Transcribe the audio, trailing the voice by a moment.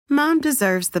Mom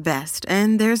deserves the best,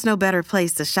 and there's no better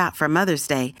place to shop for Mother's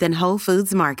Day than Whole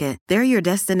Foods Market. They're your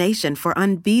destination for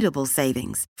unbeatable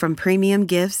savings, from premium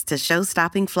gifts to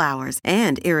show-stopping flowers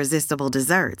and irresistible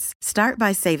desserts. Start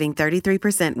by saving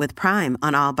 33% with Prime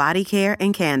on all body care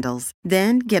and candles.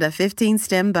 Then get a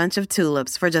 15-stem bunch of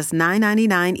tulips for just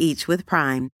 $9.99 each with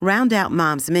Prime. Round out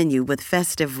Mom's menu with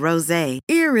festive rosé,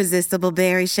 irresistible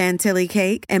berry chantilly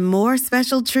cake, and more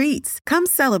special treats. Come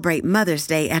celebrate Mother's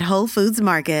Day at Whole Foods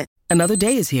Market. Another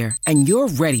day is here, and you're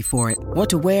ready for it. What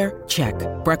to wear? Check.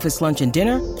 Breakfast, lunch, and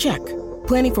dinner? Check.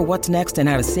 Planning for what's next and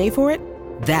how to save for it?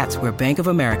 That's where Bank of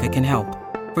America can help.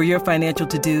 For your financial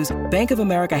to-dos, Bank of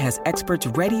America has experts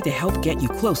ready to help get you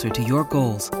closer to your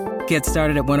goals. Get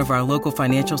started at one of our local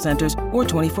financial centers or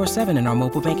 24/7 in our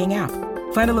mobile banking app.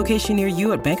 Find a location near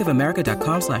you at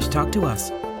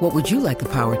bankofamerica.com/talktous. What would you like the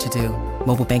power to do?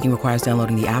 Mobile banking requires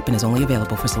downloading the app and is only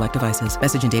available for select devices.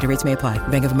 Message and data rates may apply.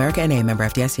 Bank of America N.A., member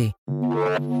FDIC.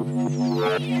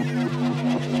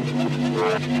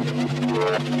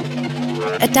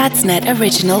 A Dadsnet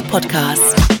original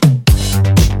podcast.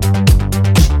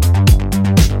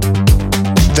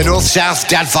 The North South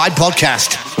Dad Vibe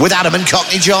podcast with Adam and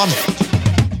Cockney John.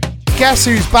 Guess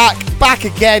who's back? Back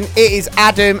again. It is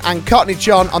Adam and Cockney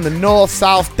John on the North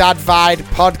South Dad Vibe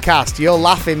podcast. You're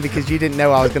laughing because you didn't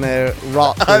know I was going to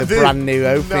rock with a brand new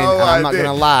opening. No, and I'm not going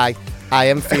to lie, I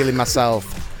am feeling myself.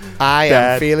 I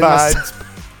am feeling myself.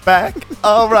 Back.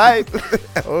 All right.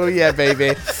 Oh, yeah,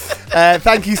 baby.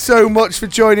 Thank you so much for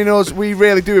joining us. We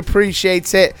really do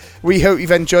appreciate it. We hope you've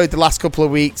enjoyed the last couple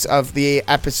of weeks of the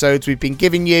episodes we've been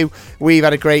giving you. We've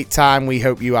had a great time. We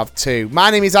hope you have too. My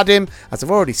name is Adam, as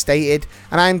I've already stated,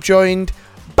 and I'm joined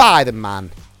by the man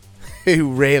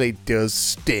who really does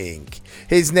stink.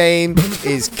 His name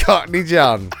is Cockney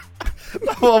John.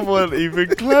 That one wasn't even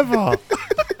clever.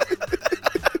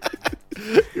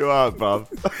 You are, bruv.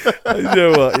 You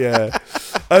know what, yeah.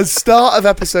 As start of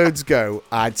episodes go,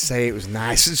 I'd say it was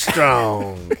nice and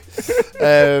strong.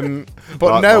 But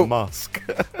like no. Musk.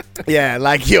 Yeah,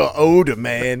 like you're older,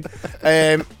 man.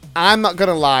 I'm not going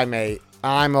to lie, mate.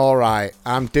 I'm all right.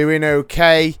 I'm doing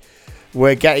okay.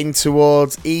 We're getting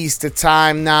towards Easter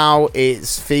time now.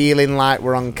 It's feeling like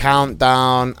we're on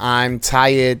countdown. I'm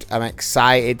tired. I'm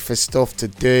excited for stuff to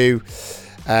do.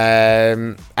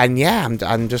 And yeah,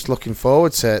 I'm just looking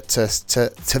forward to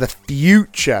the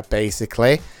future,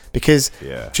 basically, because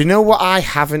do you know what I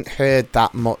haven't heard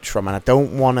that much from, and I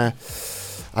don't want to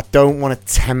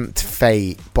tempt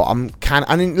fate, but I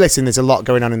mean, listen, there's a lot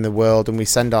going on in the world, and we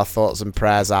send our thoughts and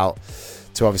prayers out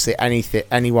to obviously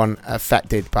anyone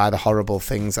affected by the horrible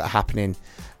things that are happening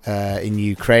in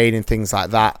Ukraine and things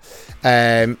like that.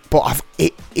 But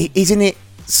isn't it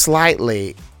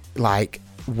slightly like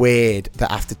weird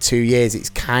that after 2 years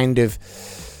it's kind of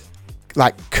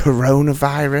like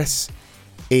coronavirus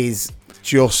is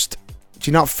just,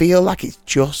 do you not feel like it's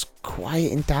just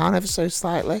quieting down ever so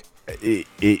slightly?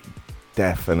 It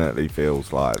definitely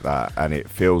feels like that, and it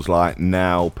feels like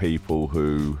now people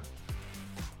who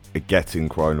are getting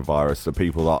coronavirus, the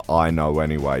people that I know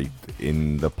anyway,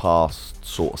 in the past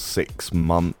sort of 6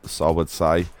 months, I would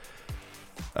say,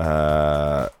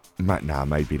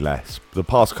 maybe less. The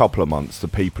past couple of months, the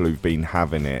people who've been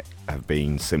having it have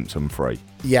been symptom free.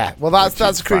 Yeah, well,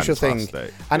 that's a crucial thing.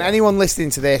 And anyone listening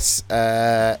to this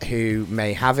who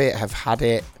may have it, have had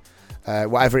it,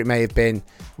 whatever it may have been,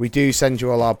 we do send you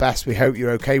all our best. We hope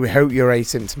you're okay. We hope you're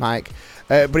asymptomatic.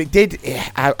 But I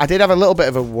did have a little bit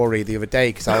of a worry the other day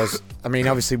because I mean,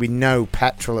 obviously we know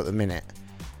petrol at the minute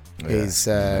is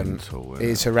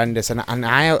horrendous, and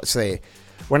I actually,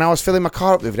 when I was filling my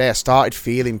car up the other day, I started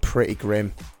feeling pretty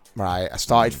grim, right? I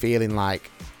started feeling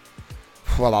like,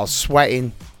 well, I was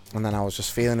sweating, and then I was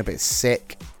just feeling a bit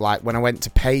sick. Like, when I went to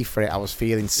pay for it, I was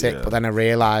feeling sick, but then I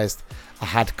realised I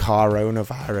had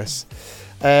coronavirus.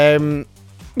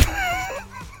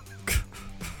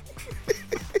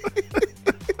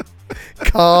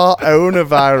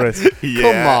 Coronavirus. Yeah.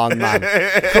 Come on, man.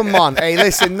 Come on. Hey,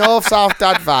 listen, North-South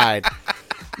Dad Vibe.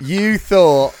 You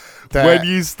thought that... When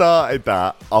you started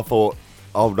that, I thought,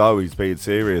 oh no, he's being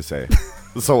serious here.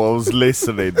 So I was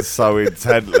listening so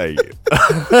intently.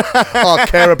 I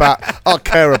care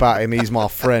about him. He's my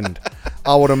friend.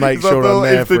 I want to make sure I'm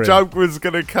there for him. If the joke was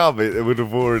going to come, it would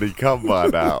have already come by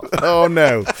now. Oh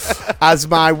no. As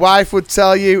my wife would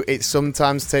tell you, it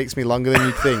sometimes takes me longer than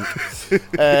you think.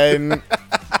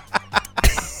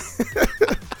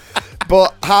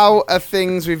 But how are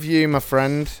things with you, my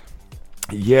friend?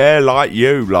 Yeah, like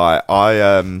you. Like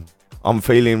I'm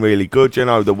feeling really good. You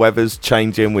know, the weather's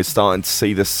changing. We're starting to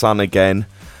see the sun again.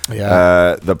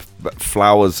 Yeah. The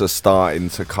flowers are starting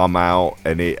to come out,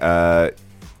 and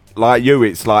like you,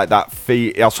 it's like that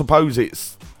I suppose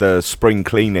it's the spring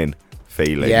cleaning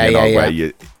feeling,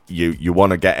 where you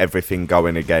want to get everything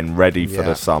going again, ready for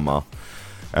the summer.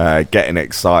 Getting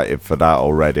excited for that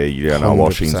already.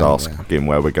 Washing's asking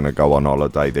where we're going to go on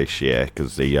holiday this year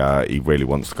because he really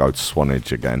wants to go to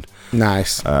Swanage again.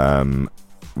 Nice.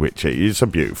 Which is a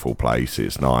beautiful place.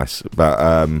 It's nice,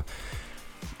 but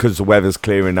because the weather's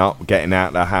clearing up, getting out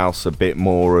of the house a bit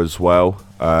more as well.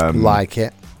 Like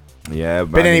it. Yeah.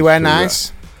 Been anywhere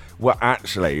nice? Well,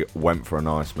 actually, went for a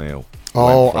nice meal.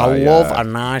 Oh, I love a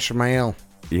nice meal.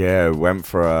 Yeah,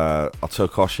 I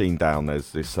took Oshin down.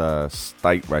 There's this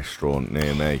steak restaurant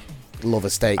near me. Love a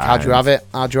steak. How'd you have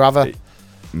it?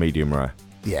 Medium rare.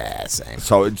 Yeah, same.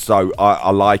 So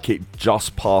I like it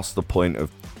just past the point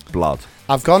of blood.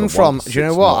 I've gone from, do you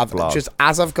know what?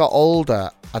 As I've got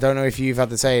older, I don't know if you've had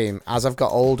the same. As I've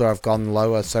got older, I've gone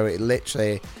lower. So it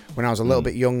literally, when I was a little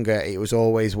bit younger, it was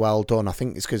always well done. I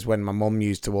think it's because when my mum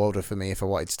used to order for me, if I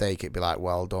wanted steak, it'd be like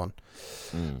well done.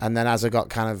 And then as I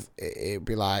got it'd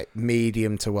be like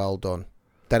medium to well done.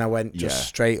 Then I went just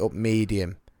straight up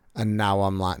medium, and now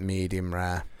I'm like medium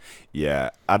rare.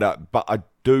 Yeah, but I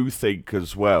do think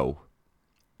as well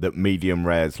that medium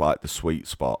rare is like the sweet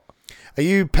spot. Are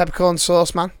you peppercorn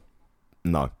sauce man?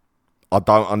 No, I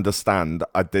don't understand.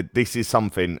 This is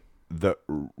something that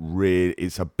really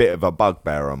is a bit of a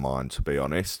bugbear of mine, to be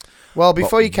honest. Well,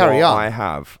 before you carry on,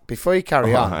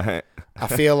 I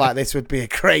feel like this would be a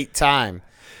great time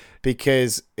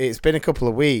because it's been a couple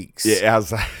of weeks. It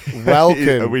has.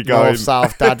 Welcome,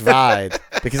 North-South Dad Vibe.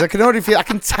 Because I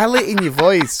can tell it in your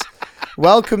voice.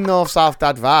 Welcome, North-South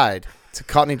Dad Vibe, to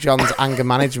Cockney John's anger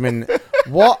management.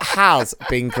 What has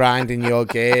been grinding your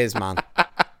gears, man?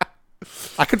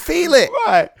 I can feel it.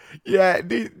 Right. Yeah,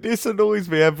 this annoys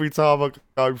me every time I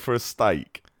go for a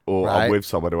steak or I'm with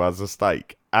someone who has a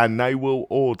steak and they will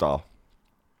order.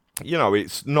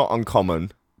 It's not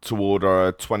uncommon to order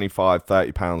a £25,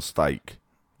 £30 steak.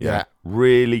 Yeah.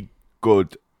 Really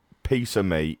good piece of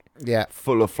meat. Yeah.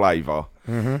 Full of flavour.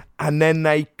 Mm-hmm. And then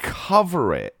they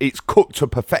cover it. It's cooked to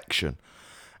perfection.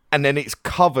 And then it's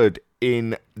covered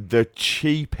in the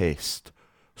cheapest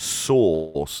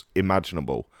sauce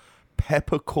imaginable.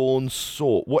 Peppercorn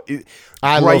sauce.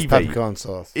 I love peppercorn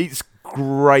sauce. It's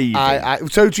gravy.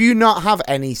 So do you not have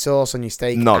any sauce on your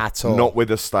steak at all? Not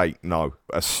with a steak, no.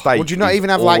 A steak. Would you not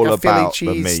even have like a Philly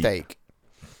cheese steak?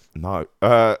 No.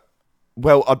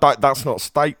 Well, that's not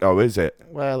steak though, is it?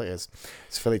 Well, it is.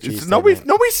 It's Philly cheese. No,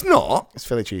 it's not. It's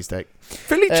Philly cheese steak.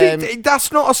 Philly cheese.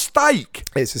 That's not a steak.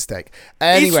 It's a steak.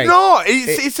 Anyway, it's not.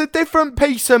 It's a different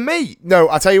piece of meat. No,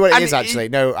 I'll tell you what it is. Actually,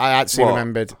 no, I actually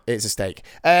remembered. It's a steak.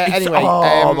 Anyway,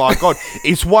 oh my god,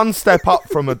 it's one step up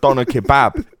from a doner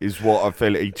kebab. Is what a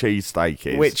Philly cheese steak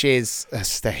is, which is a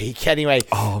steak. Anyway,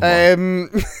 no.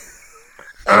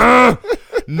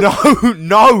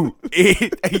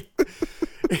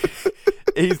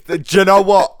 Do you know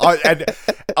what?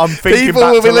 I'm thinking people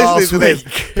back will be to listening last to week.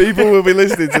 this. People will be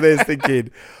listening to this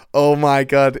thinking, "Oh my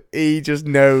god, he just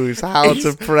knows how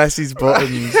to press his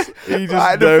buttons. He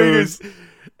just knows."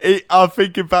 I'm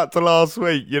thinking back to last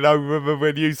week. Remember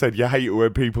when you said you hate it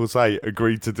when people say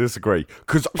agree to disagree?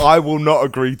 Because I will not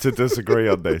agree to disagree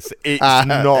on this. It's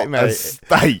not a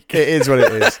steak. It is what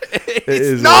it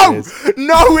is. No,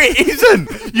 it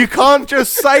isn't. You can't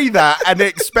just say that and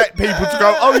expect people to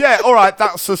go, oh yeah, all right,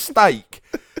 that's a steak.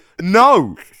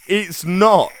 No, it's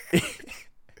not.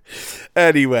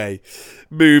 Anyway,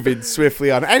 moving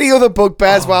swiftly on. Any other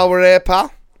bugbears while we're here,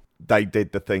 pal? They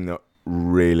did the thing that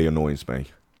really annoys me.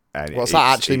 And what's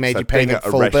that actually made you pay the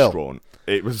full bill?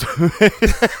 It was.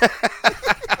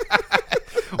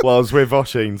 Well, I was with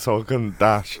Oshin, so I couldn't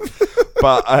dash.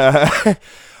 But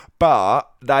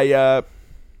they they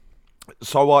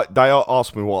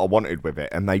asked me what I wanted with it,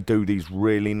 and they do these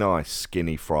really nice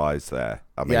skinny fries there.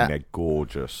 I mean, they're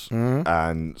gorgeous. Mm-hmm.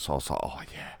 And so I was like, oh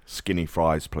yeah, skinny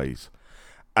fries, please.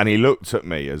 And he looked at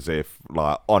me as if,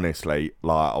 like, honestly,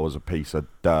 like I was a piece of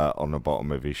dirt on the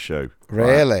bottom of his shoe.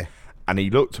 Really? Right? And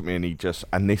he looked at me and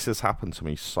and this has happened to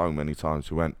me so many times.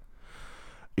 He went,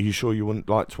 are you sure you wouldn't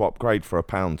like to upgrade for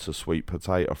 £1 to sweet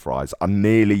potato fries? I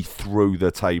nearly threw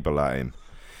the table at him.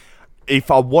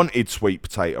 If I wanted sweet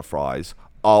potato fries,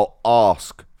 I'll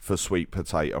ask for sweet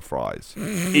potato fries.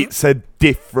 It's a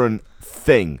different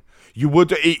thing. You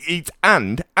would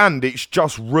and it's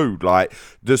just rude. Like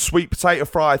the sweet potato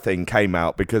fry thing came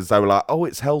out because they were like, oh,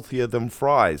 it's healthier than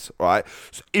fries, right?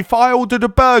 So if I ordered a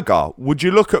burger, would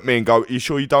you look at me and go, you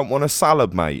sure you don't want a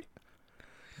salad, mate?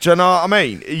 Do you know what I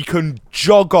mean? You can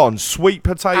jog on sweet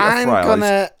potato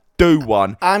fries. Do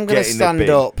one. I'm gonna stand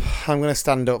up. I'm gonna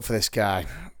stand up for this guy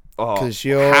because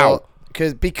how?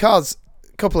 Because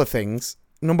couple of things.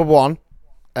 Number one,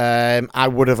 I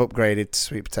would have upgraded to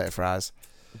sweet potato fries.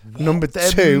 Number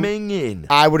two, minging.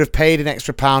 I would have paid an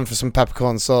extra £1 for some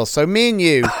peppercorn sauce. So me and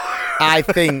you, I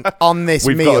think on this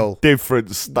We've meal, got a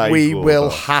different steak we order. will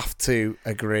have to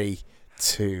agree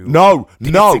to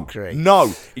disagree.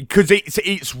 No, because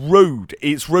it's rude.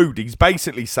 It's rude. He's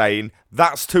basically saying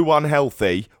that's too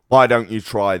unhealthy. Why don't you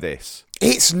try this?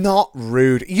 It's not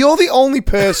rude. You're the only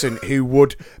person who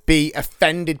would be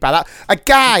offended by that. A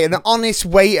guy, an honest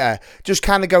waiter, just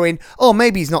kind of going, oh,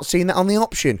 maybe he's not seen that on the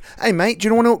option. Hey, mate, do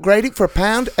you want to upgrade it for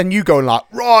 £1? And you going like,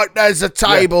 right, there's a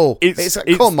table. Yeah,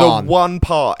 come on.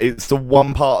 It's the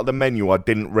one part of the menu I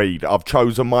didn't read. I've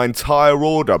chosen my entire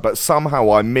order, but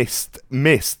somehow I missed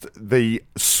the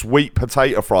sweet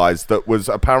potato fries that was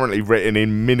apparently written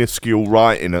in minuscule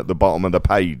writing at the bottom of the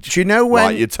page. Do you know when...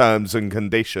 Like your terms and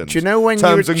conditions. Do you know when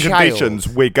terms you're a and conditions,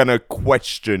 we're going to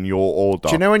question your order.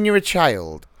 Do you know when you're a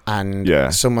child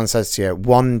and someone says to you,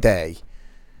 one day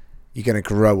you're going to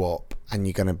grow up and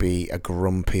you're going to be a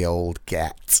grumpy old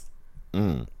get?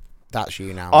 That's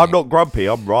you now. I'm not grumpy.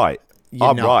 I'm right.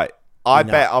 You're not. Right. I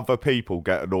bet other people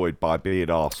get annoyed by being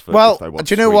asked for. Well, if they want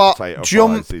do you know what?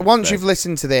 Jump once you've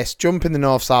listened to this. Jump in the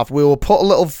North South. We will put a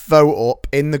little vote up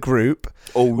in the group.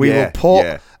 We will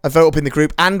put a vote up in the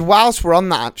group. And whilst we're on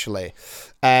that, actually,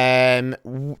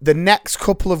 the next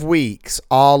couple of weeks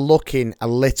are looking a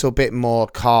little bit more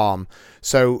calm.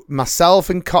 So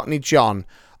myself and Cockney John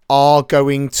are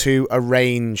going to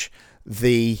arrange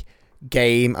the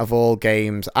game of all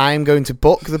games. I'm going to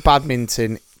book the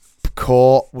badminton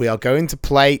court. We are going to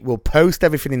play. We'll post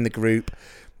everything in the group.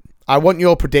 I want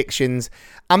your predictions.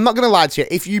 I'm not going to lie to you.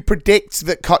 If you predict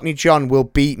that Cockney John will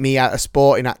beat me at a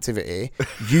sporting activity,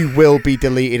 you will be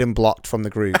deleted and blocked from the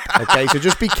group. Okay, so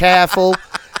just be careful.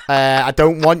 I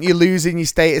don't want you losing your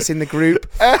status in the group.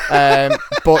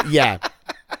 But yeah,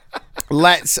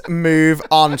 let's move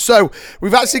on. So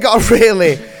we've actually got a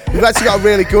really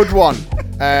good one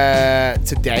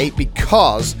today,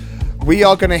 because we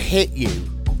are going to hit you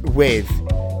with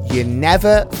You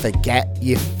Never Forget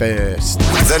Your First.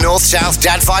 The North South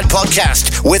Dad Fight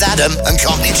Podcast with Adam and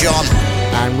Cockney John.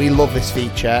 And we love this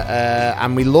feature,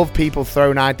 and we love people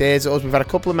throwing ideas at us. We've had a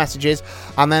couple of messages,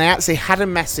 and then I actually had a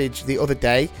message the other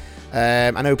day.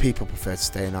 I know people prefer to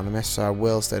stay anonymous, so I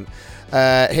will stay.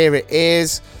 Here it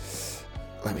is.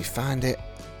 Let me find it.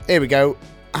 Here we go.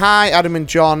 Hi, Adam and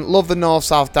John. Love the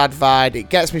North-South Dad Vibe. It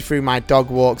gets me through my dog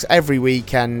walks every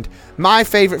weekend. My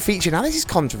favourite feature, now this is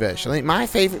controversial, I think my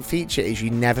favourite feature is You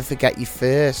Never Forget Your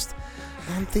First.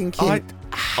 I'm thinking,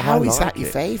 how is that your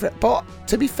favourite? But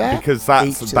to be fair, because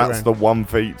that's the one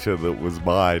feature that was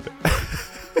mine.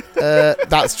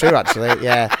 That's true, actually.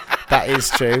 Yeah, that is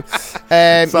true.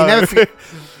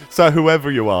 So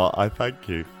whoever you are, I thank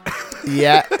you.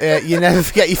 Yeah, you never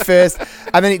forget your first.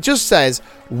 And then it just says,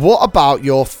 what about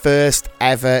your first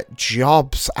ever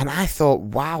jobs? And I thought,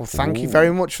 wow, thank you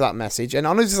very much for that message. And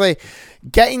honestly,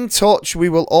 get in touch. We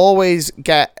will always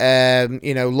get,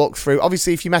 look through.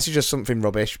 Obviously, if you message us something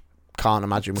rubbish, can't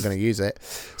imagine we're going to use it.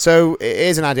 So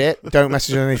here's an idea. Don't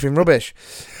message anything rubbish.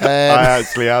 I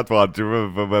actually had one. Do you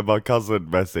remember when my cousin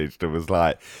messaged and was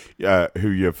like, who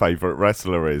your favourite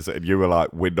wrestler is? And you were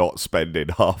like, we're not spending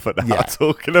half an hour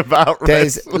talking about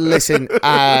wrestling. Listen,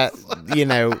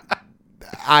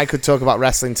 I could talk about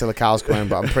wrestling till the cows come home,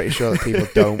 but I'm pretty sure that people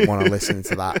don't want to listen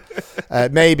to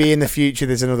that. Maybe in the future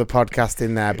there's another podcast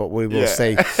in there, but we will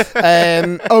see.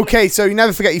 Okay, so you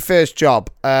never forget your first job.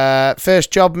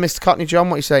 First job, Mr. Cockney John,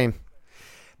 what are you saying?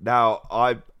 Now,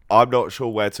 I'm not sure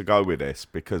where to go with this,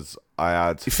 because I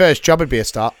had... Your first job would be a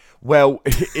start. Well,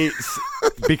 it's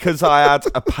because I had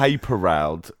a paper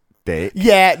round, Dick.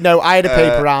 Yeah, no, I had a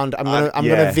paper round. I'm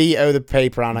gonna veto the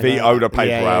paper round. Veto the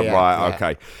paper round, right?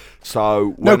 Okay.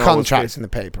 So no contracts in the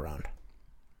paper round.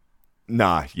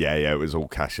 Nah, it was all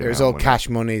cash. It was all cash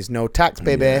monies, no tax,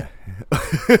 baby. Yeah.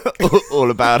 all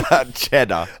about that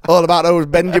cheddar. All about those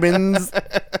Benjamins.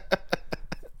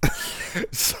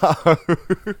 So,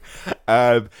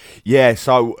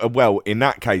 in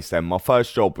that case then, my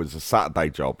first job was a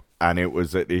Saturday job, and it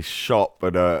was at this shop,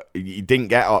 but you didn't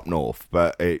get up north,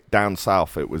 but down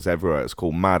south it was everywhere. It's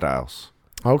called Madhouse.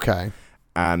 Okay.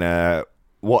 And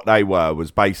what they were was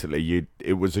basically,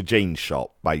 it was a jeans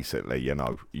shop, basically,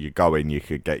 you go in, you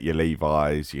could get your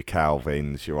Levi's, your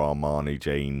Calvins, your Armani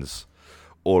jeans,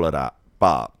 all of that,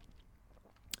 but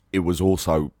it was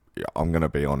also... I'm going to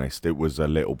be honest, it was a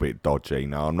little bit dodgy.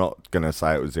 Now, I'm not going to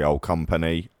say it was the old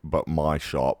company, but my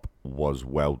shop was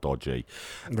well dodgy.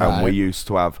 Right. And we used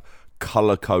to have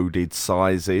colour-coded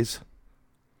sizes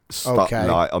stuck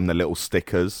like on the little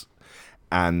stickers.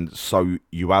 And so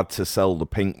you had to sell the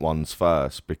pink ones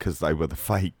first because they were the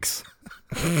fakes.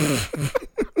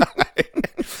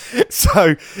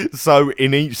 So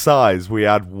in each size, we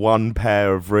had one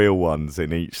pair of real ones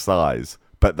in each size,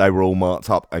 but they were all marked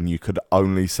up, and you could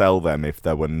only sell them if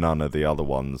there were none of the other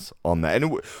ones on there.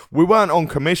 And we weren't on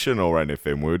commission or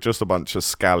anything. We were just a bunch of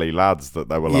scally lads that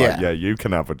they were like, yeah you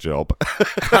can have a job.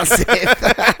 That's it.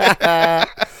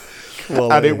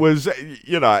 And it was,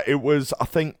 I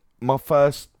think my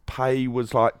first pay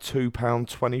was like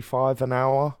 £2.25 an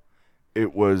hour.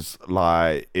 It was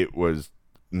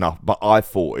no, but I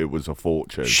thought it was a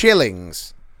fortune.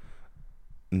 Shillings?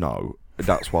 No,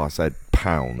 that's why I said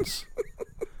pounds.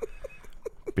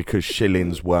 Because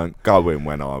shillings weren't going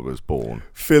when I was born.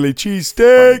 Philly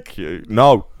cheesesteak. Thank you.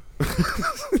 No.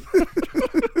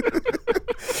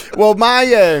 Well,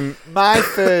 my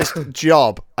first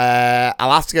job,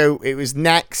 I'll have to go. It was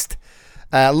Next.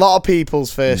 A lot of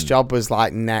people's first job was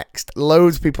like Next.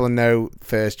 Loads of people know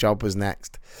first job was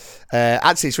Next.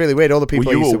 Actually, it's really weird. All the people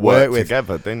I used to work with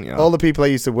together, didn't you? All the people I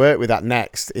used to work with at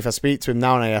Next. If I speak to them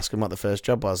now and I ask them what the first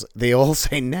job was, they all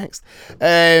say Next.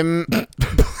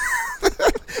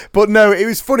 But no, it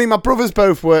was funny. My brothers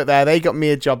both worked there. They got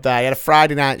me a job there. I had a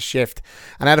Friday night shift,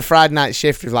 and I had a Friday night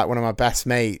shift with like one of my best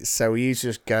mates. So we used to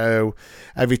just go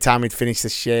every time we'd finish the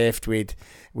shift. We'd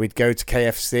go to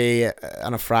KFC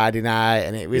on a Friday night,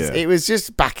 and it was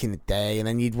just back in the day. And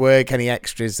then you'd work any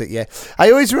extras that you.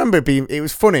 I always remember it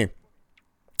was funny.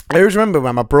 I always remember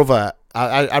when my brother,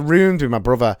 I roomed with my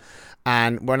brother,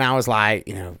 and when I was like,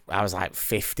 I was like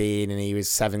 15 and he was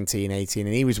 17, 18,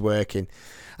 and he was working.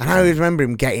 And I always remember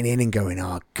him getting in and going,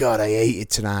 oh, God, I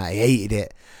hated tonight. I hated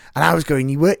it. And I was going,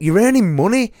 you're earning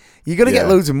money. You're going to get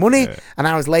loads of money. Yeah. And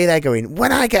I was lay there going,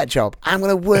 when I get a job, I'm going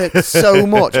to work so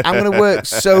much. I'm going to work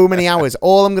so many hours.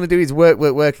 All I'm going to do is work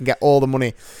and get all the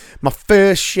money. My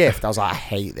first shift, I was like, I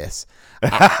hate this.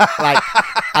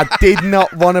 I did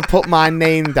not want to put my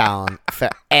name down for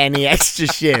any extra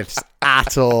shifts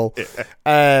at all.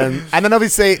 And then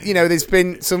obviously, there's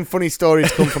been some funny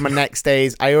stories come from my next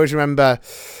days. I always remember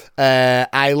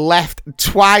I left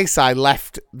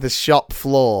the shop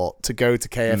floor to go to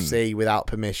KFC without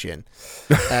permission.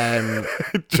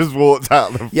 Just walked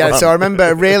out the front. Yeah, so I remember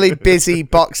a really busy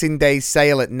Boxing Day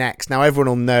sale at Next. Now everyone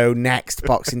will know Next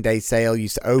Boxing Day sale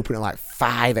used to open at like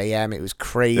 5 a.m. It was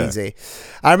crazy. Yeah.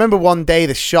 I remember one day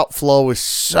the shop floor was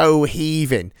so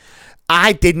heaving.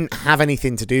 I didn't have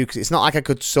anything to do because it's not like I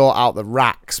could sort out the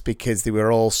racks because they were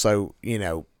all so,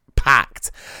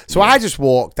 packed. So I just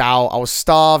walked out. I was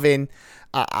starving.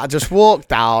 I just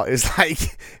walked out. It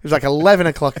was like 11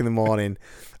 o'clock in the morning.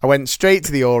 I went straight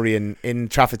to the Orient in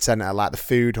Trafford Centre, like the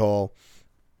food hall.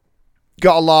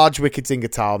 Got a large Wicked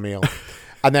Zingatar meal.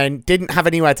 And then didn't have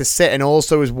anywhere to sit, and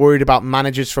also was worried about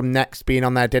managers from Next being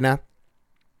on their dinner.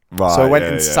 Right, so I went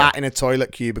and sat in a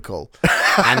toilet cubicle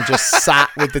and just sat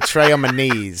with the tray on my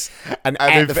knees and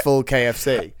ate the full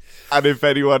KFC. And if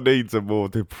anyone needs a more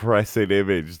depressing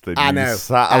image than you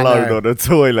sat alone on a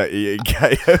toilet eating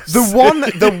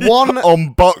KFC, the one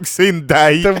on Boxing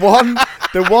Day,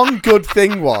 the one good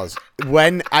thing was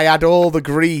when I had all the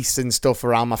grease and stuff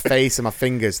around my face and my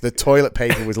fingers, the toilet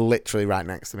paper was literally right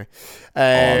next to me.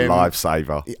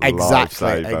 Lifesaver.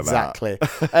 Exactly.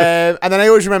 And then I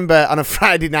always remember on a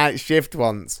Friday night shift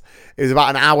once, it was about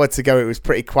an hour to go. It was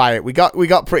pretty quiet. We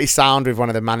got pretty sound with one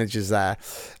of the managers there,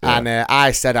 and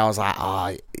I was like,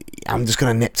 I'm just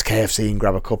gonna nip to KFC and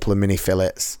grab a couple of mini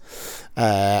fillets.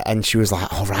 And she was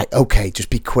like, all right, okay, just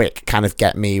be quick, kind of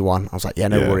get me one. I was like,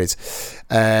 no worries.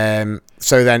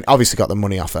 So then obviously got the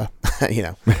money off her.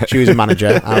 She was a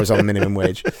manager, I was on minimum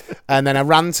wage. And then I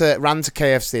ran to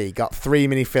KFC, got 3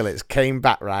 mini fillets, came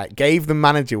back, right, gave the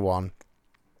manager one.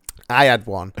 I had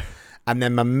one. And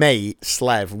then my mate,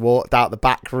 Slev, walked out the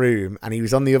back room, and he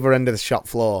was on the other end of the shop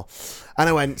floor. And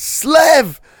I went,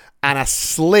 Slev! And I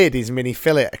slid his mini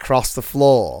fillet across the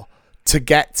floor to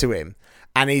get to him.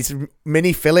 And his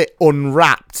mini fillet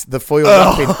unwrapped, the foil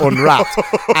wrapping unwrapped,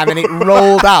 and then it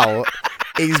rolled out.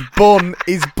 His bun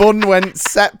went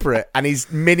separate, and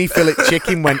his mini fillet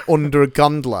chicken went under a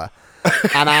gondola.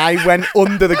 And I went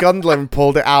under the gondola and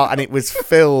pulled it out, and it was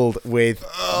filled with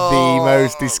the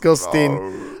most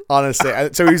disgusting. Honestly,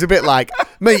 so he was a bit like,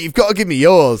 mate, you've got to give me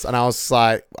yours. And I was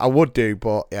like, I would do,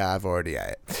 but yeah, I've already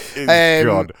ate it.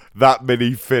 God, that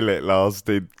mini fillet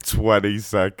lasted 20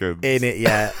 seconds. In it,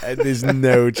 yeah. There's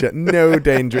no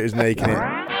danger it is making it.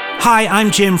 Hi, I'm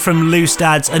Jim from Loose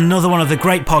Dads, another one of the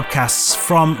great podcasts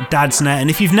from Dadsnet. And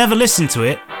if you've never listened to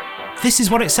it, this is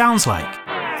what it sounds like.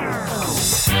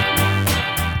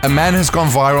 A man has gone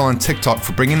viral on TikTok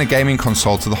for bringing a gaming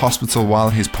console to the hospital while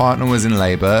his partner was in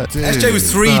labour. SJ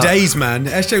was 3 days, man.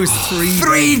 SJ was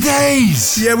 3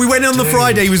 days! Yeah, we went on the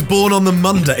Friday. He was born on the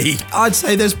Monday. I'd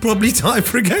say there's probably time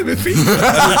for a game of FIFA.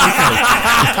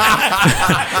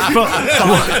 Do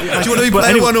you want to be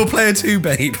player 1 or player 2,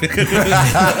 babe?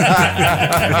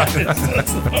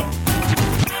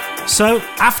 So,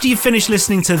 after you finish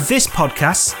listening to this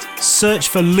podcast, search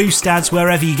for Loose Dads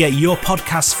wherever you get your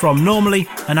podcasts from normally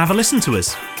and have a listen to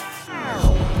us.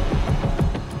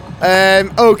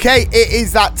 Okay, it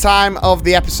is that time of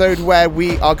the episode where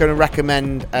we are going to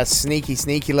recommend a sneaky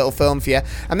little film for you.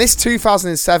 And this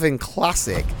 2007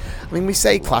 classic, I mean, we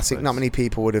say classic, not many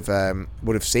people would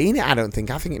have seen it, I don't think.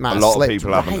 I think it might have slipped. A lot of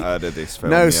people haven't heard of this film.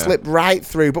 No, slipped right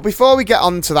through. But before we get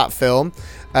on to that film,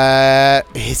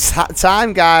 it's that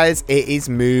time, guys. It is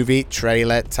movie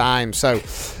trailer time. So,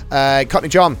 Cockney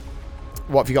John,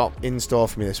 what have you got in store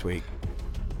for me this week?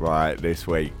 Right, this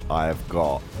week I have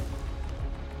got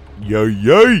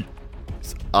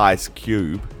it's Ice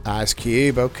Cube. Ice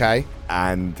Cube, okay.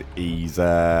 And he's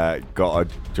got to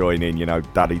join in,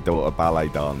 daddy-daughter ballet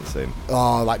dancing.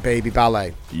 Oh, like baby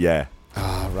ballet? Yeah.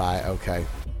 Oh, right, okay.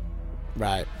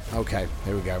 Right, okay,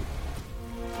 here we go.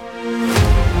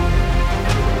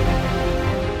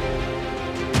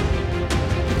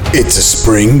 It's a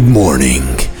spring morning.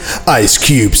 Ice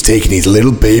Cube's taking his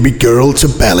little baby girl to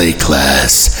ballet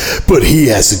class, but he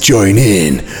has to join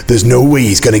in. There's no way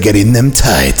he's gonna get in them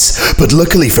tights, but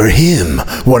luckily for him,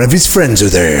 one of his friends are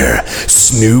there,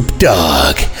 Snoop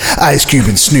Dogg. Ice Cube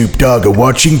and Snoop Dogg are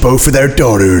watching both of their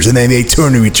daughters, and then they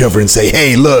turn to each other and say,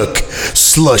 "Hey, look,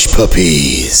 slush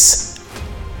puppies."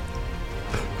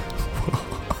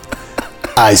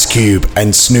 Ice Cube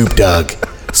and Snoop Dogg,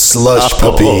 slush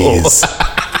puppies.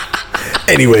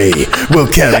 Anyway, we'll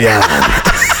carry on.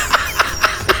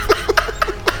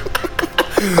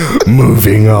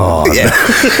 Moving on. Yeah.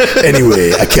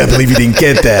 Anyway, I can't believe you didn't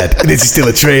get that. This is still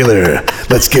a trailer.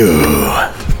 Let's go.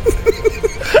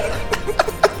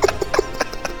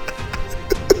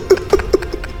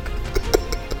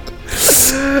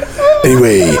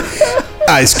 Anyway,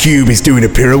 Ice Cube is doing a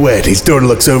pirouette. His daughter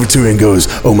looks over to him and goes,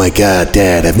 "Oh my God,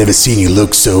 Dad, I've never seen you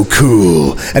look so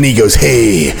cool." And he goes,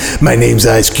 "Hey, my name's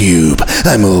Ice Cube.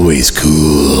 I'm always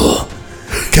cool."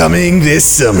 Coming this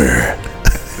summer,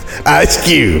 Ice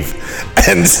Cube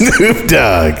and Snoop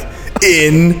Dogg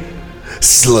in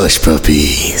Slush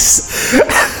Puppies.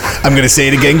 I'm going to say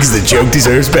it again because the joke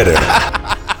deserves better.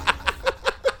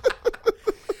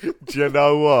 Do you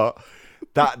know what?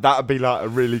 That'd be like a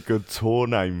really good tour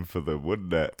name for them,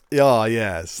 wouldn't it? Oh,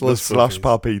 yeah. The Slush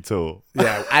Puppy Tour.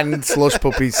 Yeah, and Slush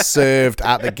Puppies served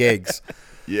at the gigs.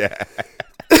 Yeah.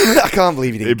 I can't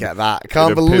believe you didn't get that. I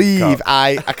can't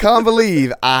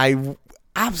believe I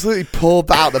absolutely pulled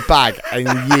that out the bag and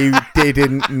you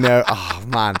didn't know. Oh,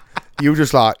 man. You were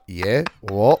just like, yeah,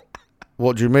 what?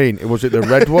 What do you mean? Was it the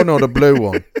red one or the blue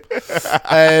one?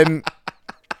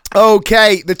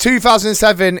 Okay, the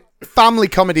 2007 family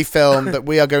comedy film that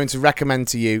we are going to recommend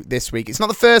to you this week. It's not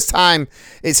the first time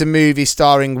it's a movie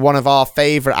starring one of our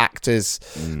favourite actors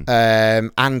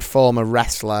and former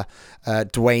wrestler,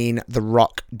 Dwayne "The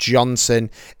Rock" Johnson.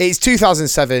 It's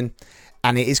 2007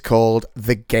 and it is called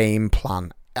The Game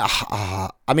Plan. I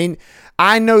mean,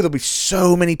 I know there'll be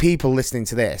so many people listening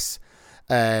to this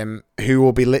who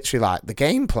will be literally like, The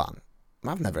Game Plan?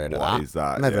 I've never heard of that. What is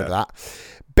that? Never heard of that.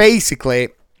 Basically,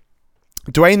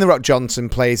 Dwayne "The Rock" Johnson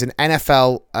plays an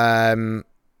NFL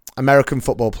American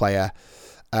football player.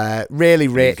 Really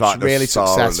rich, like really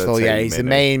successful. Yeah, he's the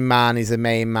main man.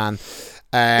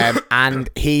 And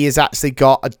he has actually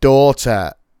got a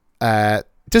daughter.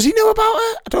 Does he know about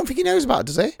her? I don't think he knows about her,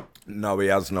 does he? No, he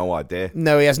has no idea.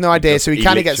 No, he has no idea. So he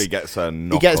kind of gets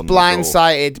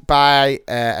blindsided by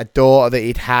a daughter that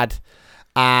he'd had.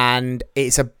 And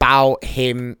it's about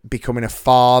him becoming a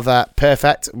father.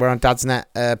 Perfect. We're on Dad's Net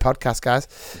podcast, guys.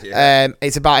 Yeah.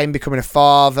 It's about him becoming a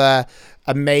father.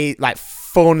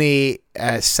 Funny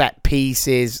set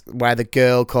pieces where the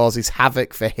girl causes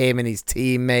havoc for him and his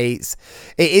teammates.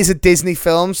 It is a Disney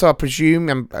film, so I presume.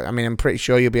 I'm pretty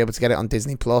sure you'll be able to get it on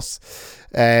Disney Plus.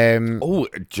 Do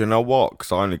you know what?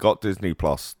 Because I only got Disney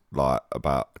Plus like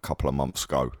about a couple of months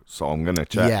ago, so I'm gonna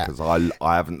check because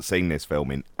I haven't seen this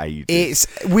film in ages.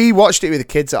 We watched it with the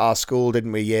kids at our school,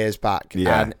 didn't we, years back?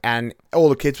 Yeah, and all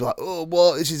the kids were like, "Oh,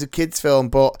 what? This is a kids' film,"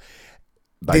 but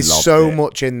there's so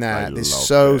much in there. There's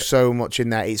so much in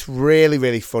there. It's really,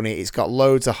 really funny. It's got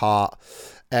loads of heart.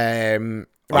 Right,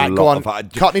 go on.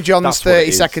 Cockney John's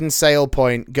 30-second sale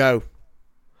point. Go.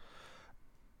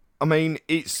 I mean,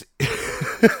 it's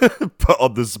put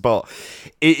on the spot.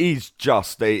 It's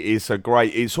a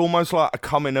great, it's almost like a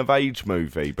coming of age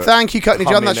movie. But thank you, Cockney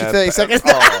John. That's your 30 seconds.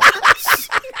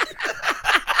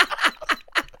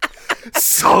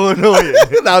 So annoying.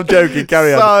 No, I'm joking.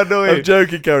 Carry on. So annoying. I'm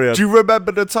joking. Carry on. Do you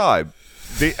remember the time?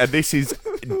 And this is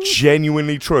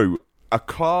genuinely true. A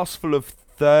class full of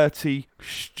 30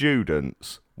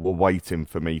 students were waiting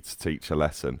for me to teach a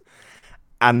lesson.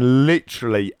 And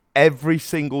literally every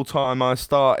single time I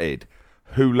started,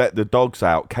 Who Let the Dogs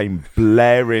Out came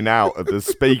blaring out of the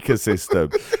speaker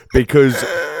system because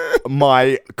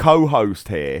my co-host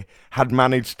here had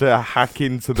managed to hack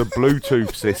into the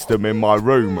Bluetooth system in my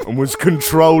room and was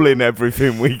controlling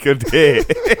everything we could hear.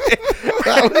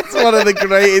 That was one of the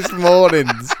greatest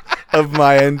mornings of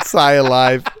my entire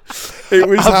life. It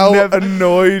was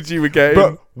annoyed you were getting.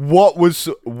 But what was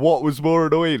more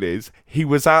annoying is he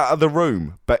was out of the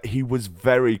room, but he was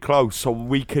very close, so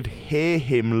we could hear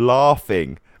him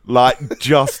laughing, like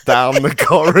just down the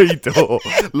corridor,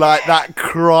 like that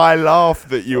cry laugh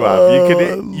that you have.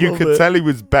 You could tell he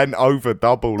was bent over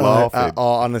double laughing.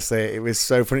 Honestly, it was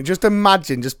so funny. Just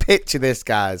imagine, just picture this,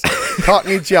 guys.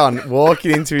 Cockney John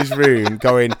walking into his room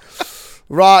going,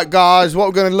 right, guys, what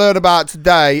we're going to learn about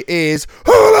today is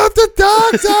Who Let the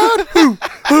Dogs Out? Who?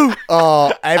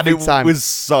 Oh, every time. It was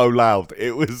so loud.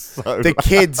 It was so loud. The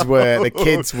kids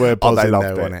were buzzing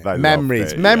though, weren't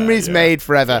it? Memories made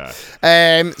forever.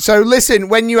 Yeah. So listen,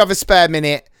 when you have a spare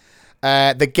minute,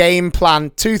 The Game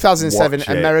Plan, 2007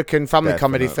 American family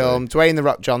comedy film, Dwayne The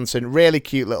Rock Johnson, really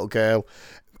cute little girl.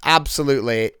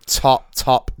 Absolutely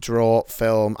top draw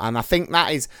film, and I think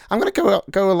that is, I'm going to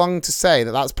go along to say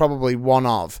that that's probably one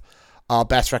of our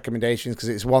best recommendations because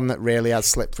it's one that really has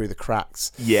slipped through the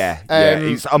cracks. Yeah.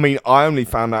 I only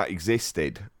found out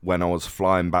existed when I was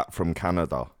flying back from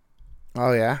Canada.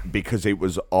 Oh yeah, because it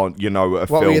was on, a film.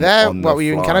 What were you there? What were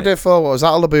you in Canada for? What was that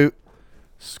all about?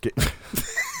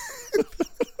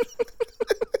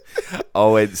 I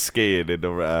went skiing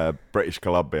in British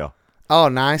Columbia. Oh,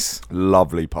 nice.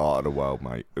 Lovely part of the world,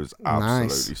 mate. It was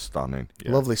absolutely stunning.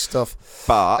 Yeah. Lovely stuff.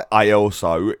 But I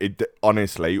also,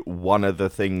 honestly, one of the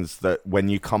things that when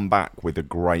you come back with a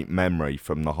great memory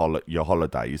from your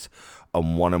holidays,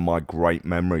 and one of my great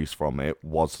memories from it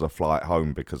was the flight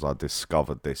home because I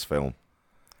discovered this film.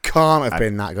 Can't have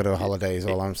been that good of a holiday is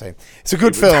all I'm saying. It's a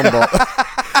good film, but...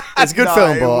 It's a good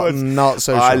film, but not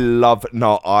so sure. I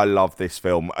love this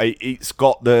film. It's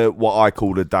got what I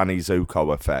call the Danny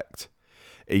Zuko effect.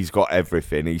 He's got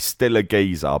everything. He's still a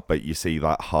geezer, but you see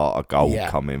that heart of gold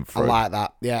coming through. I like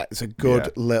that. Yeah, it's a good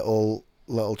little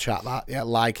chat, that. Yeah,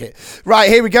 like it. Right,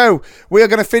 here we go. We are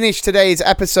going to finish today's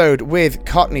episode with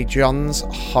Cockney John's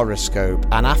horoscope.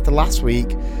 And after last week,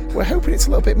 we're hoping it's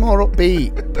a little bit more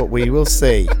upbeat, but we will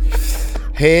see.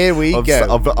 Here we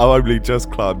go. I've only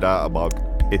just climbed out of my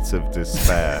pit of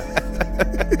despair.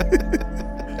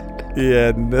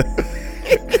 Yeah. No.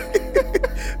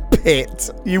 Pit.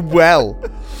 You well.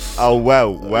 Oh,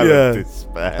 well of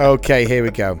despair. Okay, here we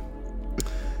go.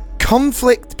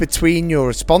 Conflict between your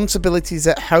responsibilities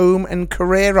at home and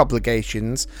career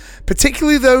obligations,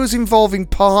 particularly those involving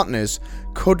partners,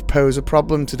 could pose a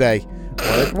problem today.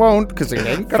 Well, it won't, because it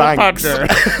ain't got a partner.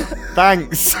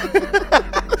 Thanks.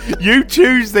 You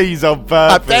choose these on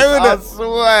purpose. I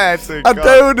swear to God. I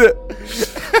don't.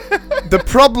 The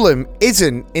problem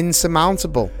isn't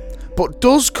insurmountable, but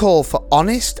does call for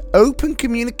honest, open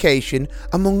communication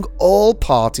among all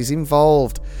parties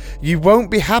involved. You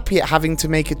won't be happy at having to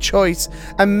make a choice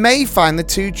and may find the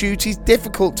two duties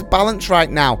difficult to balance right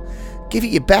now. Give it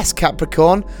your best,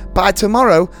 Capricorn. By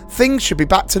tomorrow, things should be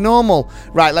back to normal.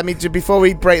 Right, before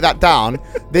we break that down,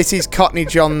 this is Cockney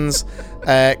John's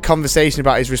conversation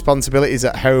about his responsibilities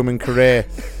at home and career.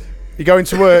 You going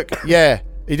to work? Yeah.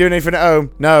 Are you doing anything at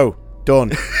home? No. Done.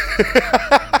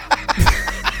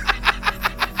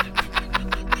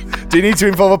 Do you need to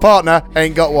involve a partner?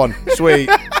 Ain't got one. Sweet.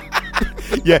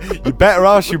 Yeah, you better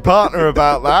ask your partner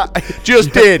about that.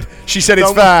 Just did. She said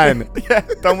it's fine.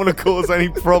 Don't want to cause any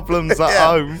problems at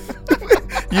home.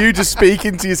 You just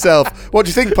speaking to yourself. What do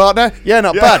you think, partner? Yeah,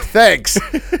 not bad. Thanks.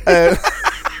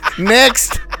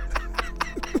 Next.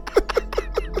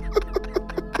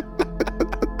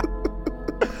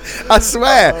 I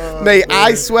swear, mate,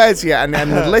 I swear to you, and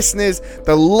the listeners,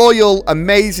 the loyal,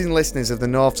 amazing listeners of the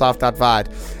North South Dad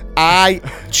Vibe, I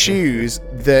choose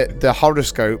the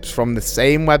horoscopes from the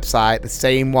same website, the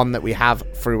same one that we have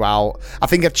throughout. I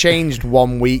think I changed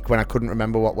 1 week when I couldn't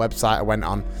remember what website I went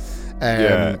on.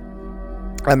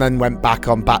 And then went back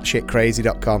on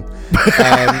batshitcrazy.com.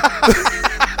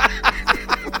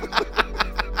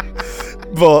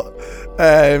 But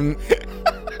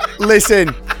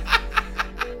listen,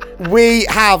 We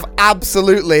have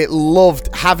absolutely loved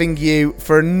having you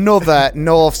for another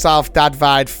North-South Dad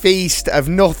Vibe feast of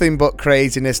nothing but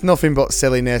craziness, nothing but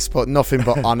silliness, but nothing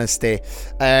but honesty.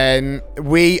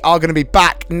 We are going to be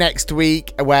back next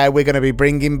week where we're going to be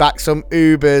bringing back some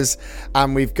Ubers,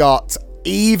 and we've got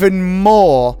even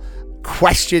more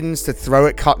questions to throw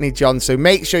at Cockney John, so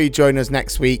make sure you join us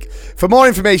next week for more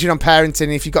information on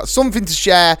parenting. If you've got something to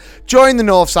share, join the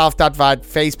North South Dad Vibe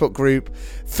Facebook group,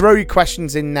 throw your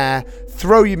questions in there,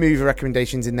 throw your movie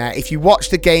recommendations in there. If you watch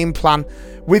the game plan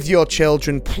with your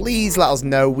children, please let us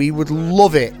know. We would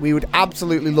love it. We would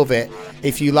absolutely love it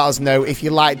if you let us know if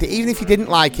you liked it, even if you didn't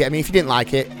like it. I mean, if you didn't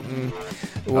like it,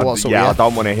 I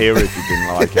don't want to hear if you didn't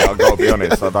like it. I've got to be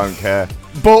honest, I don't care.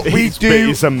 But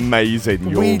it's amazing.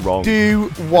 You're wrong. We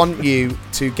do want you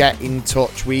to get in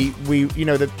touch. We you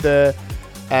know, the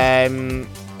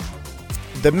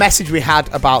message we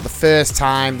had about the first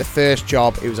time, the first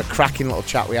job, it was a cracking little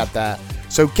chat we had there.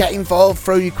 So get involved,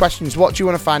 throw your questions. What do you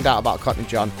want to find out about Cockney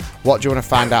John? What do you want to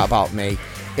find out about me?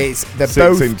 It's the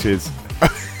 6 inches.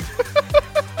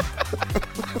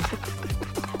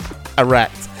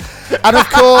 Erect. And of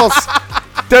course,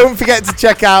 don't forget to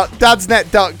check out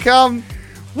dadsnet.com.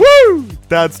 Woo!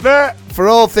 Dadsnet! For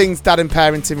all things dad and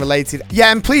parenting related.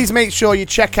 Yeah, and please make sure you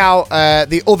check out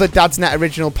the other Dadsnet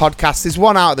original podcasts. There's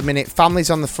one out at the minute, Families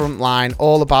on the Front Line,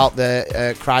 all about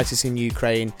the crisis in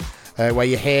Ukraine, where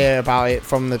you hear about it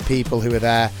from the people who are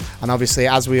there. And obviously,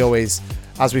 as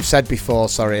we've said before,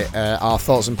 our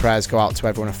thoughts and prayers go out to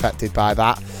everyone affected by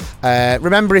that.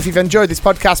 Remember, if you've enjoyed this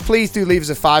podcast, please do leave us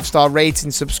a 5-star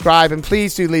rating, subscribe, and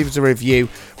please do leave us a review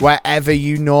wherever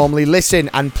you normally listen.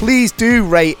 And please do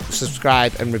rate,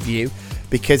 subscribe, and review,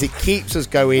 because it keeps us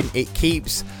going. It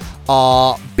keeps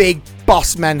our big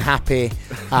boss men happy,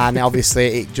 and obviously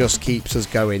it just keeps us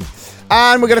going.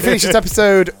 And we're going to finish this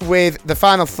episode with the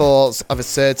final thoughts of a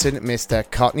certain Mr.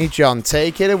 Cockney John.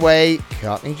 Take it away,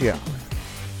 Cockney John.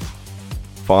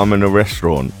 If I'm in a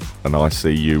restaurant and I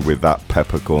see you with that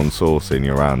peppercorn sauce in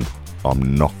your hand,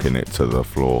 I'm knocking it to the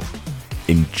floor.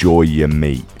 Enjoy your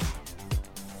meat.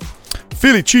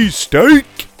 Philly cheesesteak.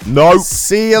 No.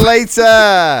 See you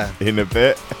later. In a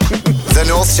bit. The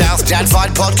North South Dad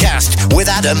Vibe Podcast with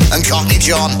Adam and Cockney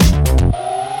John.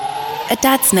 A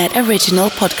Dadsnet original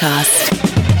podcast.